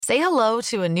Say hello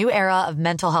to a new era of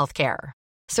mental health care.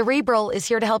 Cerebral is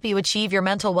here to help you achieve your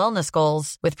mental wellness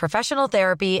goals with professional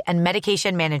therapy and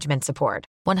medication management support.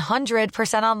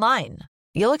 100% online.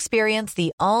 You'll experience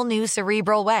the all-new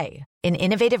Cerebral Way, an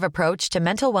innovative approach to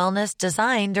mental wellness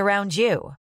designed around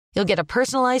you. You'll get a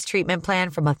personalized treatment plan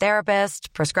from a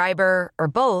therapist, prescriber, or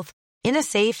both in a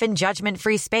safe and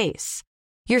judgment-free space.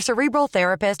 Your Cerebral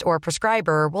therapist or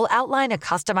prescriber will outline a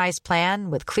customized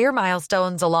plan with clear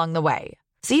milestones along the way,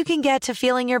 so you can get to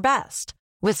feeling your best.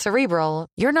 With Cerebral,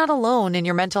 you're not alone in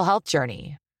your mental health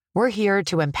journey. We're here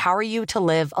to empower you to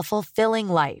live a fulfilling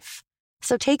life.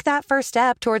 So take that first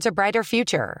step towards a brighter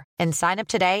future and sign up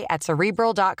today at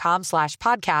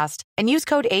Cerebral.com/podcast and use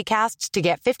code ACAST to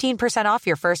get 15% off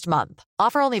your first month.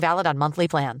 Offer only valid on monthly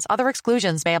plans. Other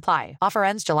exclusions may apply. Offer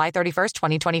ends July 31st,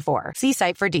 2024. See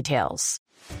site for details.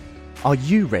 Are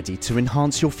you ready to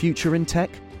enhance your future in tech?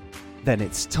 Then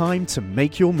it's time to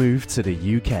make your move to the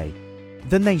UK.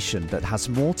 The nation that has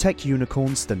more tech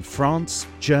unicorns than France,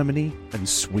 Germany, and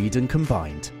Sweden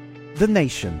combined. The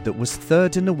nation that was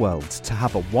third in the world to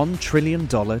have a $1 trillion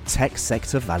tech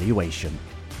sector valuation.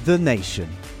 The nation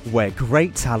where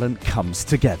great talent comes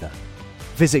together.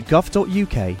 Visit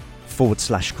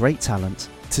gov.uk/great talent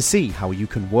to see how you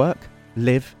can work,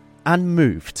 live, and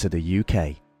move to the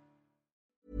UK.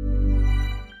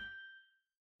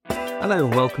 Hello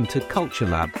and welcome to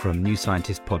CultureLab from New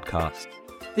Scientist Podcast.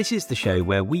 This is the show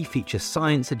where we feature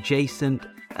science-adjacent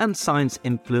and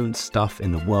science-influenced stuff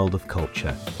in the world of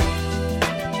culture.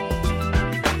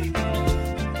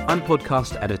 I'm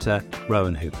podcast editor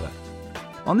Rowan Hooper.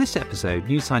 On this episode,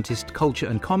 New Scientist culture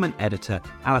and comment editor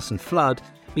Alison Flood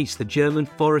meets the German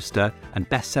forester and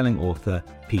best-selling author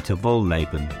Peter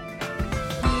Wohlleben.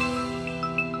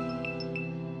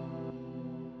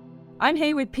 I'm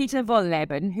here with Peter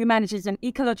Wohlleben, who manages an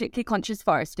ecologically conscious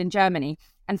forest in Germany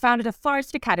and founded a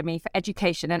forest academy for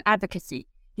education and advocacy.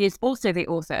 He is also the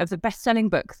author of the best-selling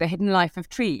book The Hidden Life of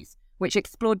Trees, which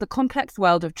explored the complex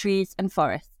world of trees and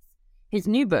forests. His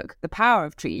new book, The Power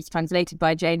of Trees, translated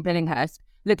by Jane Billinghurst,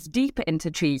 looks deeper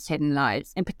into trees' hidden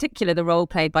lives, in particular the role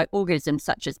played by organisms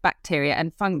such as bacteria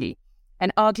and fungi,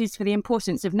 and argues for the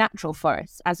importance of natural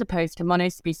forests as opposed to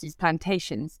monospecies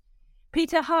plantations.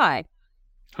 Peter, hi.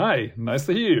 Hi, nice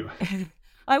to hear you.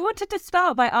 I wanted to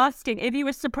start by asking if you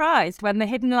were surprised when The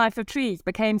Hidden Life of Trees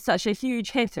became such a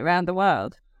huge hit around the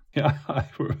world. Yeah, I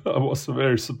was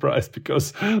very surprised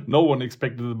because no one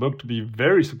expected the book to be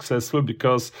very successful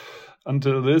because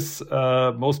until this,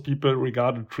 most people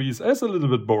regarded trees as a little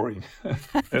bit boring,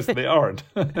 as they aren't.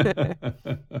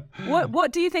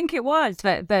 What do you think it was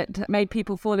that made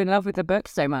people fall in love with the book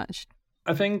so much?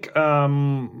 I think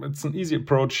it's an easy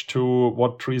approach to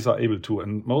what trees are able to.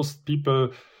 And most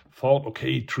people thought,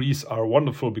 okay, trees are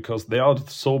wonderful because they are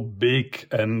so big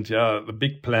and the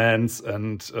big plants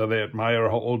and they admire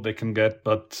how old they can get,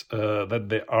 but that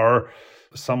they are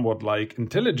somewhat like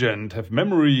intelligent, have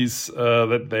memories,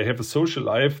 that they have a social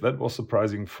life. That was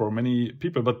surprising for many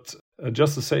people. But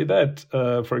just to say that,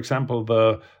 for example,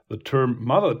 the term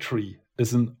mother tree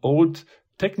is an old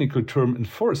technical term in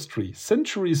forestry,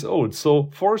 centuries old. So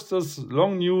foresters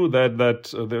long knew that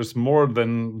there's more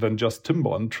than just timber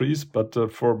on trees, but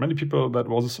for many people that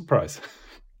was a surprise.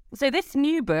 So this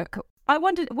new book, I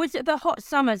wondered, was it the hot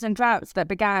summers and droughts that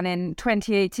began in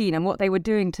 2018 and what they were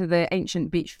doing to the ancient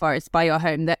beech forests by your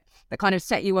home that kind of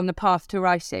set you on the path to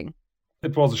writing?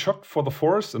 It was a shock for the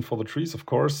forest and for the trees, of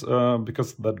course,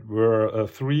 because that were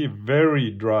 3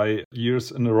 very dry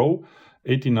years in a row,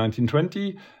 18, 19,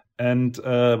 20. And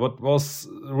what was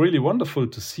really wonderful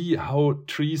to see how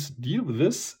trees deal with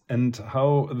this and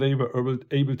how they were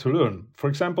able to learn. For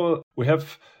example, we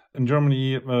have in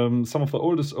Germany some of the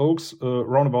oldest oaks,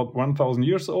 around about 1,000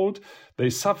 years old.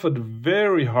 They suffered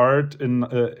very hard in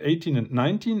 18 and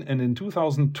 19, and in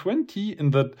 2020, in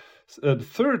the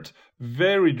third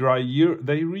very dry year,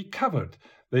 they recovered.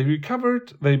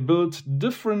 They built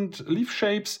different leaf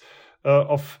shapes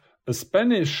of a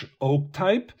Spanish oak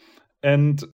type.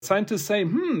 And scientists say,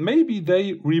 maybe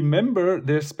they remember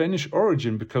their Spanish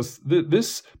origin because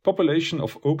this population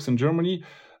of oaks in Germany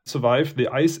survived the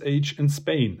Ice Age in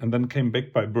Spain and then came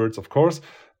back by birds, of course.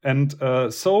 And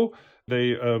so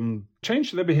they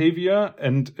changed their behavior,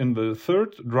 and in the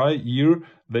third dry year,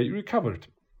 they recovered.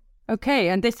 Okay,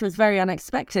 and this was very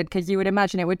unexpected because you would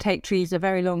imagine it would take trees a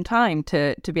very long time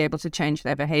to be able to change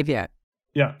their behavior.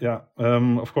 Yeah,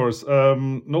 of course.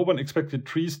 No one expected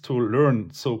trees to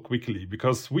learn so quickly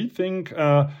because we think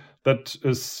that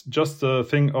is just a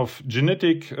thing of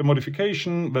genetic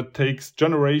modification that takes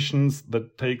generations,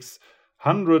 that takes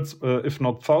hundreds, if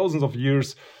not thousands of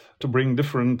years to bring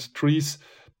different trees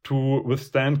to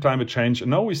withstand climate change.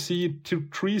 And now we see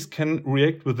trees can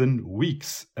react within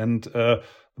weeks. And the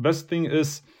best thing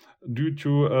is, due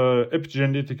to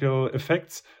epigenetical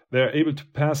effects, they're able to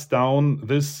pass down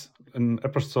this in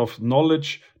efforts of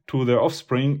knowledge to their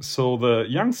offspring. So the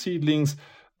young seedlings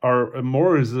are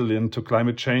more resilient to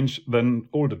climate change than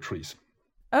older trees.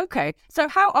 Okay, so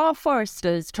how are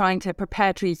foresters trying to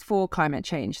prepare trees for climate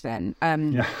change then?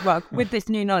 Well, with this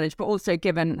new knowledge, but also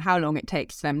given how long it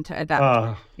takes them to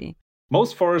adapt.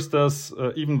 Most foresters,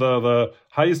 even the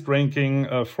highest ranking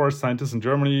forest scientists in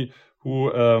Germany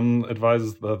who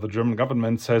advises the German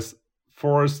government, says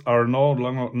forests are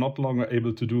not longer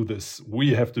able to do this.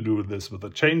 We have to do this with a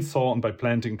chainsaw and by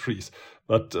planting trees.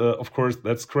 But of course,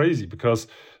 that's crazy, because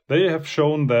they have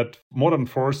shown that modern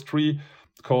forestry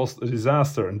caused a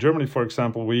disaster. In Germany, for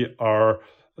example, we are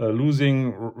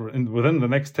losing within the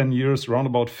next 10 years around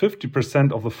about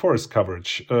 50% of the forest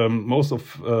coverage. Most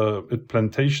of it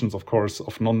plantations, of course,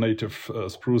 of non-native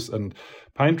spruce and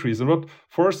pine trees. And what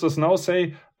foresters now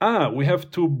say, we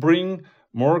have to bring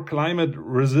more climate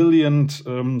resilient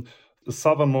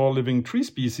southern living tree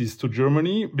species to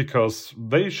Germany because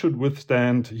they should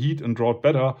withstand heat and drought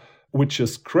better, which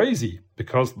is crazy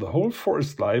because the whole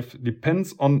forest life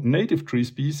depends on native tree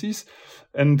species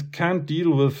and can't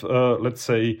deal with, let's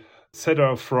say,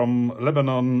 cedar from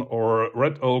Lebanon or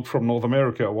red oak from North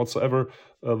America or whatsoever.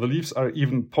 The leaves are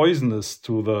even poisonous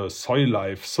to the soil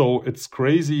life. So it's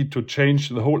crazy to change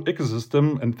the whole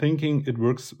ecosystem and thinking it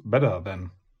works better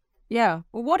then. Yeah.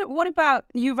 Well, what about,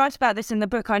 you write about this in the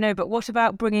book, I know, but what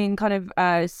about bringing kind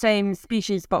of same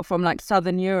species but from like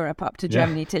Southern Europe up to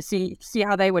Germany to see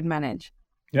how they would manage?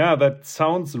 Yeah, that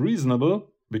sounds reasonable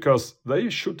because they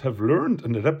should have learned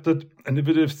and adapted. And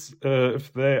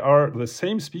if they are the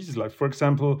same species, like for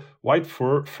example, white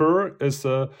fir is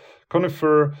a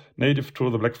conifer native to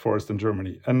the Black Forest in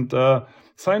Germany. And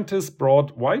scientists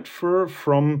brought white fir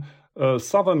from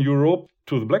Southern Europe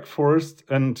to the Black Forest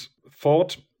and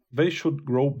thought they should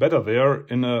grow better there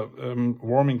in a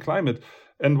warming climate.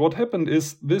 And what happened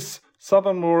is this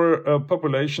southern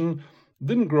population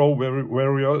didn't grow very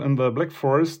well in the Black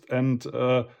Forest, and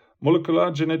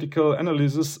molecular genetical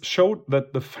analysis showed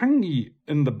that the fungi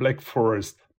in the Black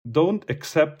Forest don't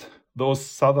accept those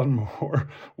southern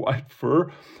white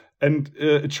fir. And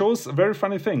it shows a very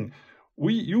funny thing.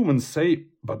 We humans say,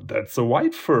 but that's a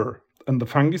white fir. And the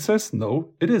fungi says,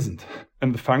 no, it isn't.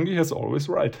 And the fungi has always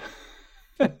right.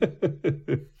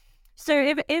 So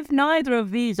if neither of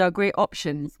these are great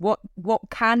options, what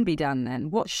can be done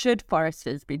then? What should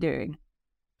foresters be doing?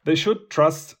 They should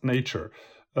trust nature.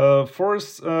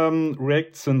 Forests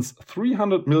react since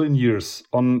 300 million years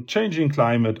on changing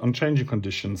climate, on changing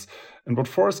conditions. And what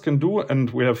forests can do,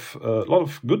 and we have a lot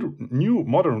of good new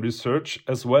modern research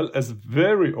as well as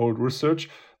very old research,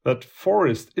 that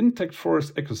intact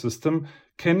forest ecosystem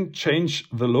can change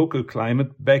the local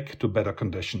climate back to better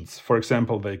conditions. For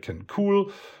example, they can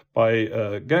cool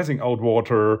by gassing out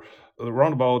water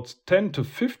around about 10 to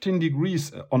 15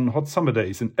 degrees on hot summer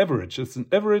days in average. It's an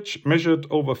average measured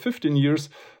over 15 years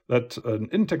that an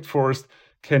intact forest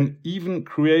can even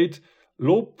create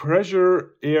low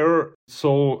pressure air.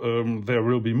 So there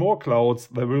will be more clouds,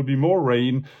 there will be more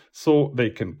rain. So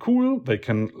they can cool, they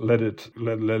can let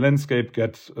the landscape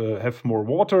have more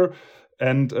water.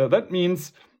 And that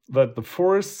means that the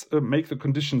forests make the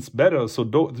conditions better. So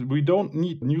we don't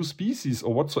need new species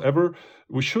or whatsoever.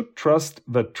 We should trust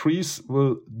that trees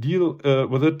will deal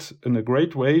with it in a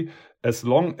great way as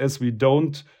long as we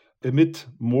don't emit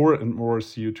more and more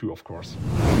CO2, of course.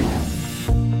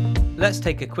 Let's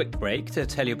take a quick break to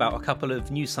tell you about a couple of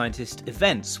New Scientist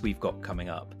events we've got coming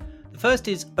up. The first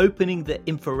is opening the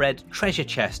infrared treasure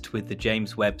chest with the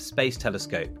James Webb Space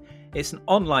Telescope. It's an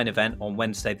online event on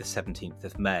Wednesday the 17th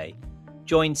of May.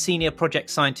 Join senior project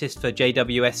scientist for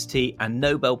JWST and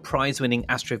Nobel Prize-winning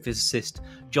astrophysicist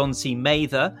John C.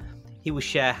 Mather. He will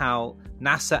share how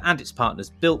NASA and its partners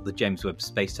built the James Webb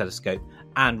Space Telescope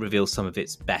and reveal some of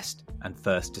its best and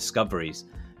first discoveries.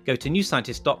 Go to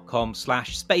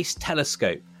newscientist.com/space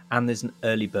telescope and there's an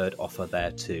early bird offer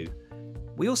there too.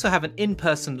 We also have an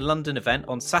in-person London event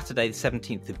on Saturday the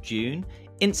 17th of June,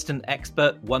 Instant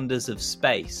Expert Wonders of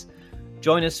Space.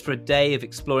 Join us for a day of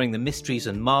exploring the mysteries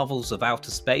and marvels of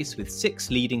outer space with 6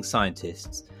 leading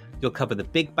scientists. You'll cover the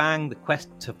Big Bang, the quest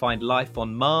to find life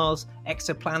on Mars,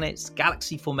 exoplanets,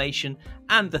 galaxy formation,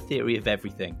 and the theory of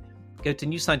everything. Go to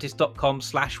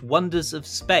newscientist.com/wonders of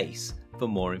space for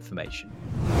more information.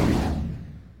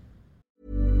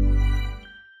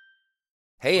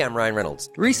 Hey, I'm Ryan Reynolds.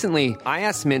 Recently, I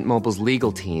asked Mint Mobile's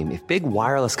legal team if big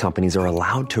wireless companies are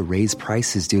allowed to raise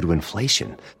prices due to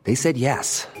inflation. They said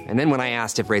yes. And then when I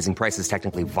asked if raising prices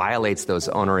technically violates those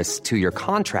onerous two-year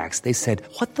contracts, they said,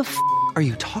 "What the f*** are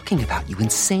you talking about, you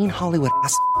insane Hollywood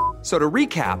ass?" So to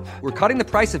recap, we're cutting the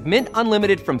price of Mint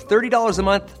Unlimited from $30 a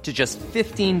month to just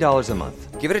 $15 a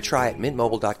month. Give it a try at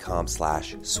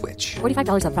mintmobile.com/switch.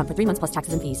 $45 up front for 3 months plus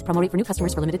taxes and fees. Promo rate for new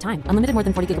customers for limited time. Unlimited more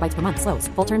than 40 gigabytes per month. Slows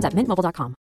full terms at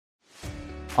mintmobile.com.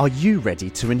 Are you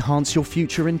ready to enhance your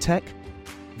future in tech?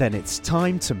 Then it's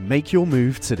time to make your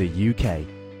move to the UK,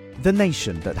 the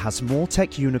nation that has more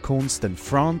tech unicorns than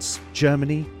France,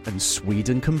 Germany, and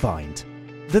Sweden combined.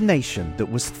 The nation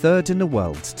that was third in the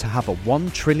world to have a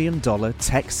 $1 trillion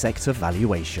tech sector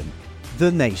valuation. The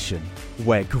nation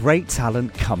where great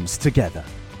talent comes together.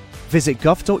 Visit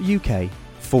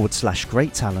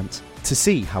gov.uk/great talent to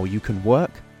see how you can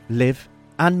work, live,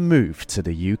 and move to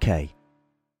the UK.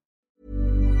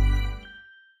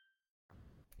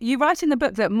 You write in the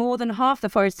book that more than half the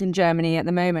forests in Germany at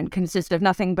the moment consist of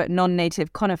nothing but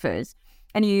non-native conifers.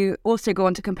 And you also go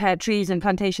on to compare trees and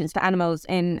plantations to animals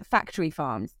in factory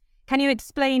farms. Can you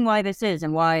explain why this is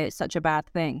and why it's such a bad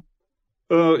thing?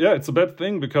 Yeah, it's a bad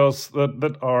thing because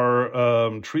that are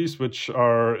trees which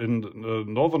are in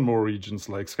northernmost regions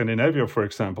like Scandinavia, for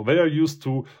example. They are used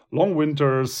to long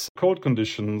winters, cold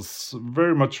conditions,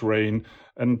 very much rain.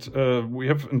 And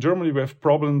in Germany, we have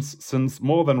problems since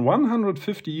more than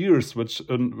 150 years with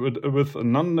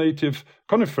non-native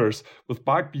conifers, with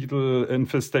bark beetle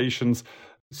infestations.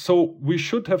 So we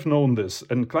should have known this,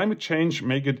 and climate change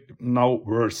make it now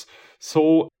worse.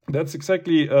 So that's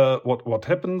exactly what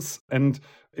happens. And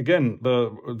again,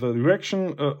 the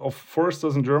direction of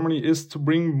foresters in Germany is to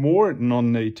bring more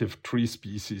non-native tree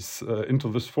species into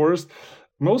this forest.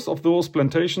 Most of those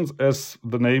plantations, as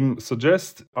the name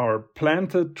suggests, are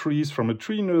planted trees from a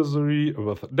tree nursery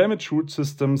with damaged root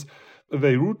systems.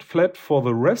 They root flat for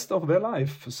the rest of their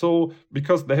life. So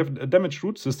because they have a damaged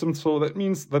root system, so that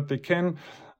means that they can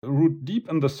root deep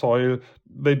in the soil.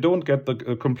 They don't get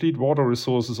the complete water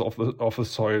resources of the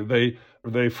soil.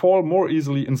 They fall more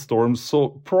easily in storms.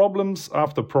 So problems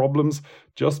after problems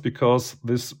just because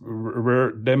these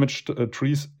were damaged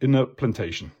trees in a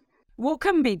plantation. What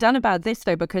can be done about this,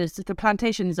 though, because the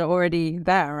plantations are already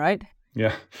there, right?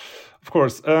 Yeah, of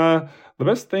course. The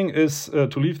best thing is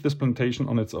to leave this plantation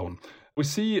on its own. We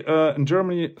see in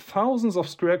Germany thousands of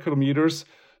square kilometers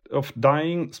of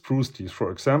dying spruce trees,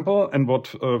 for example. And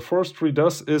what forestry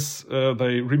does is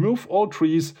they remove all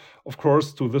trees, of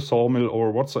course, to the sawmill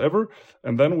or whatsoever.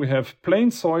 And then we have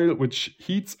plain soil, which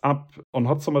heats up on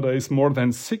hot summer days more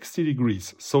than 60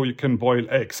 degrees. So you can boil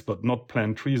eggs, but not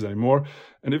plant trees anymore.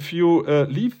 And if you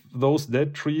leave those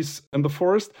dead trees in the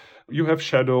forest, you have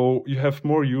shadow, you have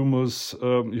more humus,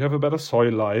 you have a better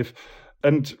soil life.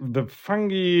 And the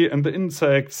fungi and the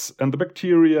insects and the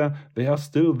bacteria, they are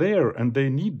still there and they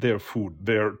need their food,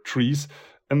 their trees.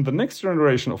 And the next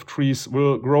generation of trees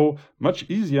will grow much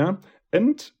easier.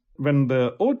 And when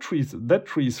the old trees, dead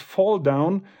trees fall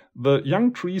down, the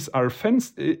young trees are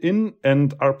fenced in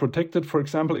and are protected, for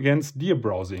example, against deer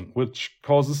browsing, which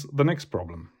causes the next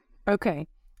problem. Okay.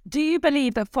 Do you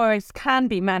believe that forests can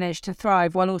be managed to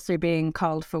thrive while also being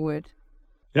culled for wood?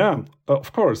 Yeah,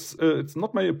 of course. It's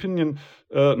not my opinion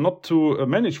not to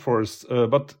manage forests,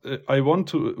 but I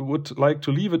would like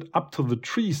to leave it up to the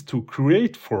trees to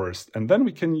create forest. And then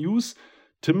we can use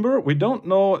timber. We don't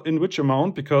know in which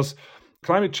amount because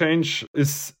climate change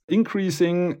is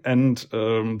increasing and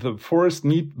the forest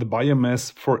need the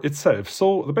biomass for itself.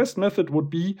 So the best method would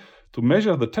be to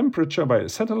measure the temperature by a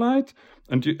satellite.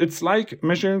 And it's like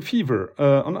measuring fever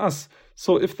on us.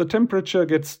 So if the temperature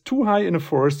gets too high in a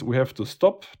forest, we have to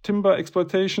stop timber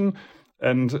exploitation.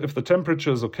 And if the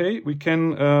temperature is okay, we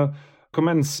can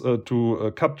commence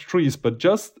to cut trees, but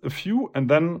just a few and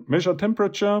then measure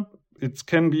temperature. It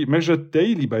can be measured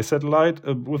daily by satellite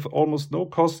with almost no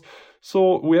cost.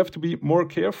 So we have to be more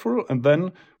careful and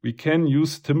then we can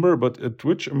use timber, but at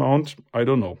which amount, I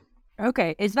don't know.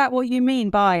 Okay, is that what you mean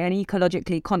by an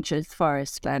ecologically conscious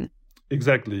forest, Glenn?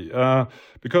 Exactly,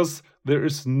 because there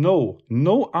is no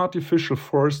artificial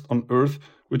forest on Earth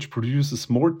which produces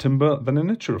more timber than a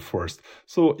natural forest.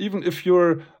 So even if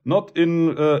you're not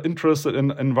interested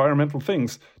in environmental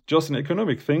things, just in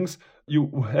economic things, you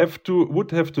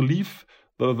would have to leave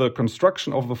the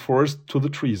construction of the forest to the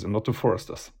trees and not to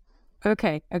foresters.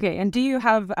 Okay. And do you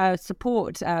have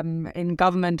support in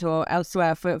government or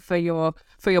elsewhere for your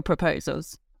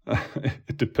proposals?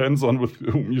 It depends on with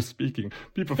whom you're speaking.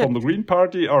 People from the Green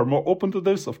Party are more open to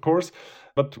this, of course.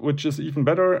 But which is even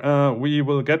better, we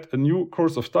will get a new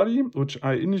course of study, which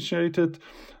I initiated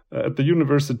at the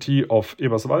University of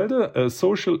Eberswalde, a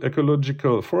social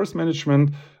ecological forest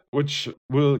management, which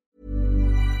will...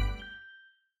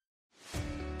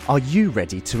 Are you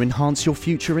ready to enhance your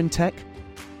future in tech?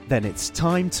 Then it's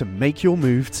time to make your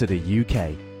move to the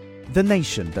UK, the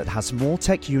nation that has more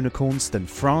tech unicorns than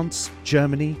France,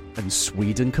 Germany, and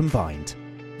Sweden combined.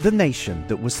 The nation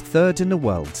that was third in the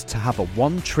world to have a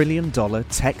 $1 trillion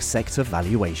tech sector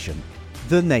valuation.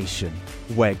 The nation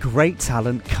where great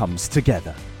talent comes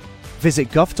together. Visit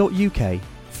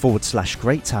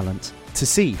gov.uk/great talent to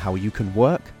see how you can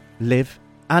work, live,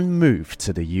 and move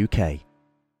to the UK.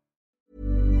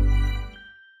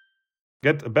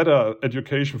 Get a better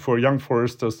education for young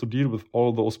foresters to deal with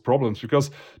all those problems. Because,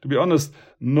 to be honest,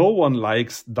 no one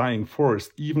likes dying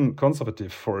forests, even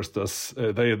conservative foresters.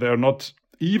 They're not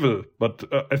evil, but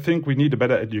I think we need a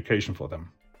better education for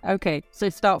them. Okay, so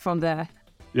start from there.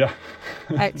 Yeah.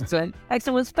 Excellent.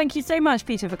 Well, thank you so much,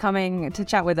 Peter, for coming to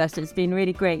chat with us. It's been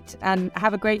really great. And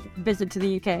have a great visit to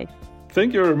the UK.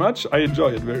 Thank you very much. I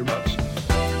enjoy it very much.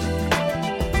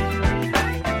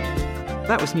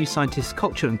 That was New Scientist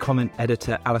culture and comment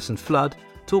editor Alison Flood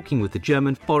talking with the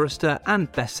German forester and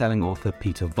best-selling author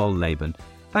Peter Wohlleben.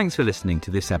 Thanks for listening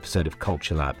to this episode of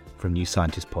CultureLab from New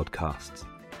Scientist Podcasts.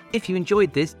 If you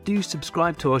enjoyed this, do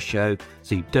subscribe to our show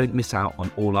so you don't miss out on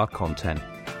all our content.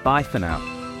 Bye for now.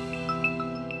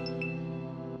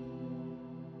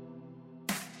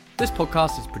 This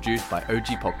podcast is produced by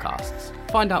OG Podcasts.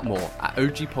 Find out more at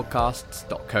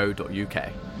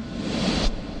ogpodcasts.co.uk.